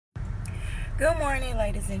Good morning,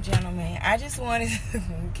 ladies and gentlemen. I just wanted to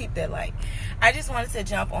keep that light. I just wanted to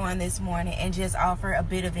jump on this morning and just offer a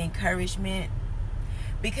bit of encouragement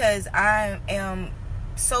because I am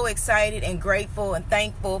so excited and grateful and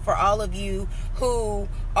thankful for all of you who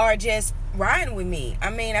are just riding with me.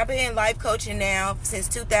 I mean, I've been life coaching now since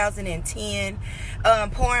 2010,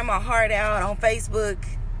 pouring my heart out on Facebook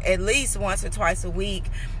at least once or twice a week.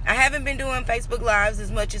 I haven't been doing Facebook Lives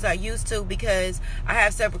as much as I used to because I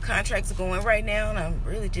have several contracts going right now and I'm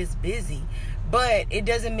really just busy. But it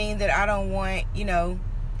doesn't mean that I don't want,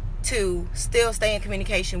 to still stay in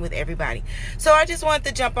communication with everybody. So I just wanted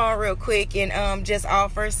to jump on real quick and just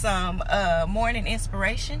offer some morning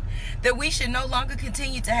inspiration that we should no longer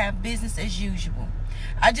continue to have business as usual.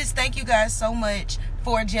 I just thank you guys so much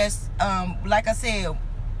for just, like I said,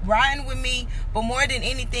 riding with me, but more than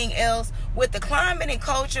anything else, with the climate and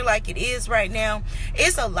culture like it is right now,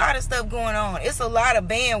 it's a lot of stuff going on. It's a lot of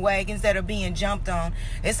bandwagons that are being jumped on.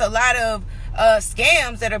 It's a lot of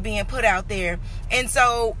scams that are being put out there. And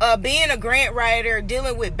so being a grant writer,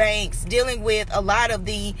 dealing with banks, dealing with a lot of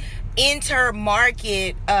the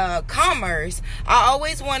intermarket commerce, I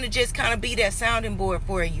always want to just kind of be that sounding board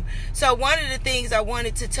for you. So one of the things I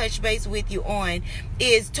wanted to touch base with you on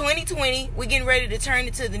is 2020. We're getting ready to turn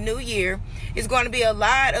into the new year. It's going to be a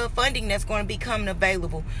lot of funding that's going to be coming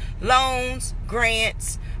available. Loans,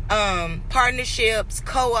 grants, partnerships,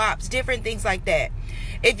 co-ops, different things like that.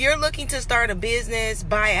 If you're looking to start a business,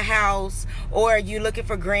 buy a house, or you're looking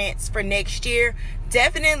for grants for next year,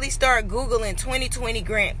 definitely start Googling 2020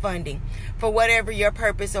 grant funding for whatever your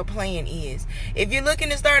purpose or plan is. If you're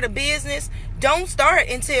looking to start a business, don't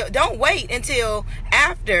wait until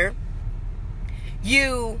after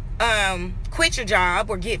you quit your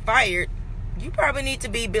job or get fired. You probably need to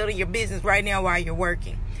be building your business right now while you're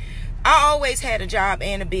working. I always had a job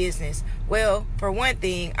and a business. Well, for one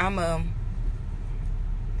thing, I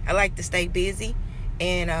like to stay busy,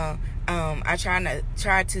 and I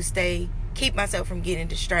try to keep myself from getting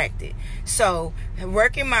distracted. So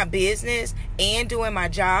working my business and doing my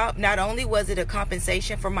job, not only was it a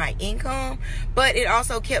compensation for my income, but it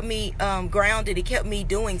also kept me grounded. It kept me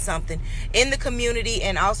doing something in the community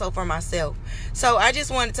and also for myself. So I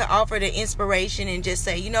just wanted to offer the inspiration and just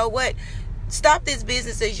say, you know what? Stop this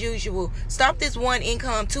business as usual. Stop this one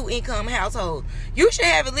income, two income household. You should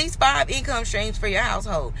have at least 5 income streams for your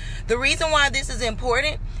household. The reason why this is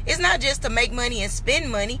important is not just to make money and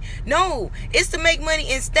spend money. No, it's to make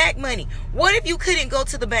money and stack money. What if you couldn't go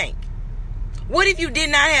to the bank? What if you did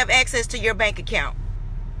not have access to your bank account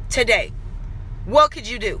today? What could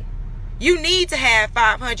you do? You need to have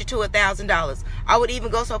 $500 to $1,000. I would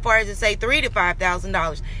even go so far as to say $3,000 to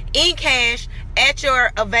 $5,000 in cash at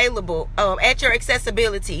your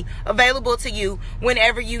accessibility, available to you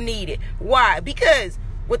whenever you need it. Why? Because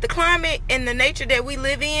with the climate and the nature that we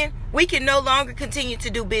live in, we can no longer continue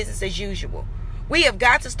to do business as usual. We have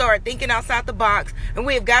got to start thinking outside the box, and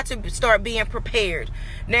we have got to start being prepared.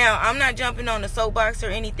 Now, I'm not jumping on the soapbox or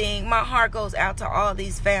anything. My heart goes out to all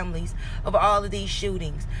these families of all of these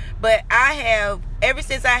shootings. But I have, ever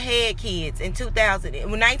since I had kids in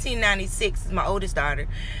 1996 is my oldest daughter,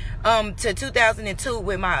 to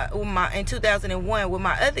 2002 in 2001 with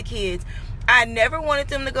my other kids, I never wanted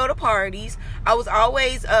them to go to parties. I was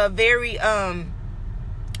always very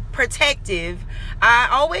protective. I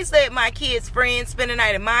always let my kids' friends spend the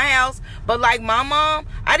night at my house, but like my mom,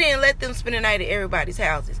 I didn't let them spend the night at everybody's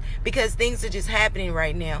houses because things are just happening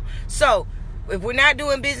right now. So if we're not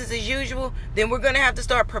doing business as usual, then we're going to have to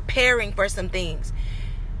start preparing for some things.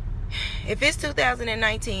 If it's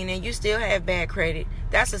 2019 and you still have bad credit,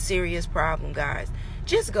 that's a serious problem, guys.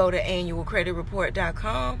 Just go to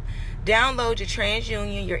annualcreditreport.com, download your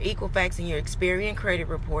TransUnion, your Equifax, and your Experian credit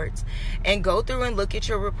reports, and go through and look at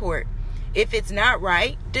your report. If it's not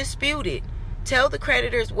right, dispute it. Tell the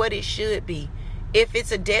creditors what it should be. If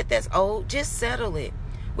it's a debt that's old, just settle it.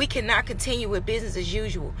 We cannot continue with business as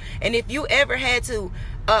usual. And if you ever had to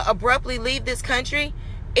abruptly leave this country,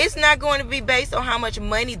 it's not going to be based on how much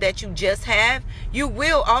money that you just have. You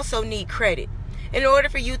will also need credit. In order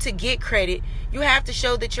for you to get credit, you have to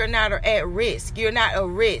show that you're not at risk. You're not a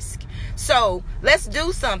risk. So let's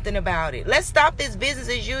do something about it. Let's stop this business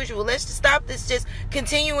as usual. Let's stop this just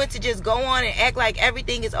continuing to just go on and act like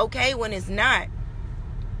everything is okay when it's not.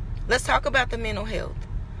 Let's talk about the mental health.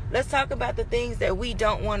 Let's talk about the things that we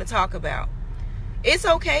don't want to talk about. It's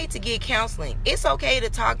okay to get counseling. It's okay to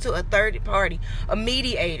talk to a third party, a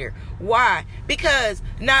mediator. Why? Because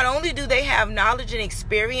not only do they have knowledge and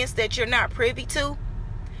experience that you're not privy to,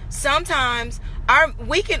 sometimes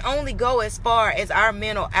we can only go as far as our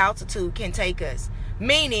mental altitude can take us.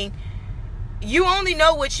 Meaning, you only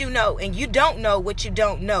know what you know, and you don't know what you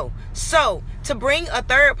don't know. So to bring a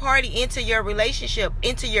third party into your relationship,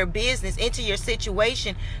 into your business, into your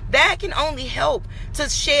situation, that can only help to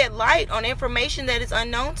shed light on information that is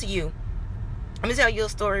unknown to you. Let me tell you a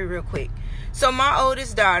story real quick. So my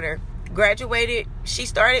oldest daughter graduated. She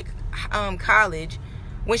started college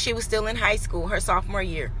when she was still in high school, her sophomore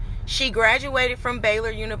year. She graduated from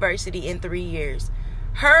Baylor University in 3 years.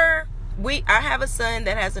 I have a son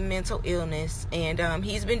that has a mental illness, and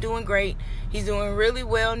he's been doing great. He's doing really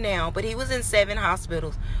well now, but he was in 7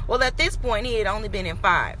 hospitals. Well, at this point, he had only been in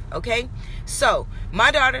 5, okay? So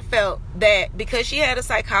my daughter felt that because she had a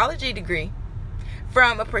psychology degree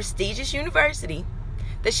from a prestigious university,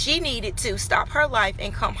 that she needed to stop her life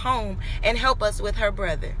and come home and help us with her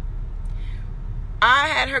brother. I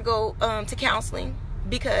had her go to counseling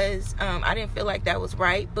because I didn't feel like that was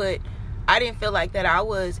right, but I didn't feel like that I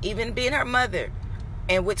was, even being her mother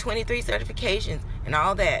and with 23 certifications and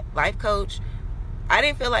all that, life coach, I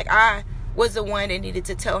didn't feel like I was the one that needed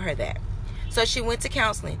to tell her that. So she went to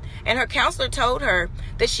counseling, and her counselor told her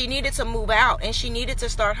that she needed to move out and she needed to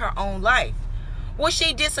start her own life. Well,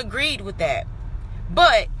 she disagreed with that,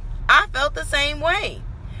 but I felt the same way.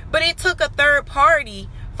 But it took a third party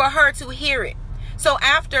for her to hear it. So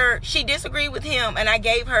after she disagreed with him, and I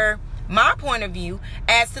gave her my point of view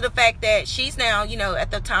as to the fact that she's now,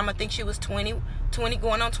 at the time, I think she was 20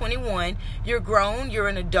 going on 21. You're grown. You're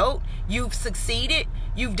an adult. You've succeeded.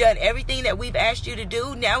 You've done everything that we've asked you to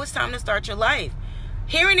do. Now it's time to start your life.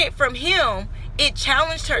 Hearing it from him, it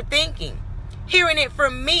challenged her thinking. Hearing it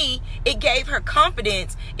from me, it gave her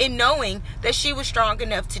confidence in knowing that she was strong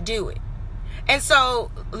enough to do it. And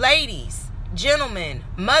so, ladies, gentlemen,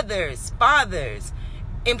 mothers, fathers,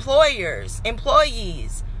 employers,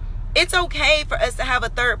 employees, it's okay for us to have a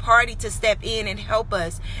third party to step in and help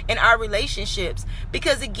us in our relationships.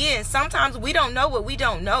 Because again, sometimes we don't know what we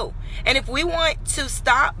don't know. And if we want to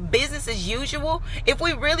stop business as usual, if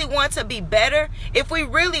we really want to be better, if we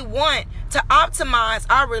really want to optimize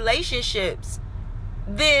our relationships,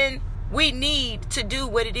 then we need to do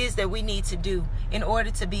what it is that we need to do in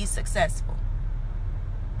order to be successful.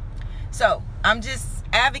 So I'm just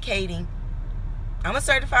advocating. I'm a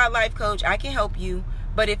certified life coach. I can help you.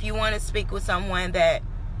 But if you want to speak with someone that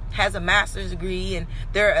has a master's degree and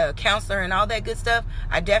they're a counselor and all that good stuff,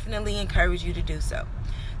 I definitely encourage you to do so.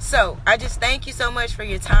 So I just thank you so much for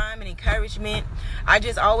your time and encouragement. I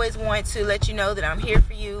just always want to let you know that I'm here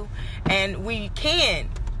for you, and we can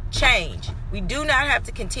change. We do not have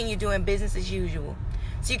to continue doing business as usual.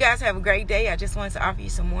 So you guys have a great day. I just wanted to offer you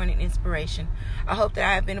some morning inspiration. I hope that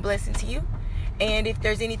I have been a blessing to you. And if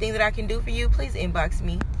there's anything that I can do for you, please inbox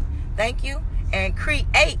me. Thank you. And create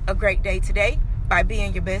a great day today by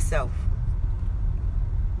being your best self.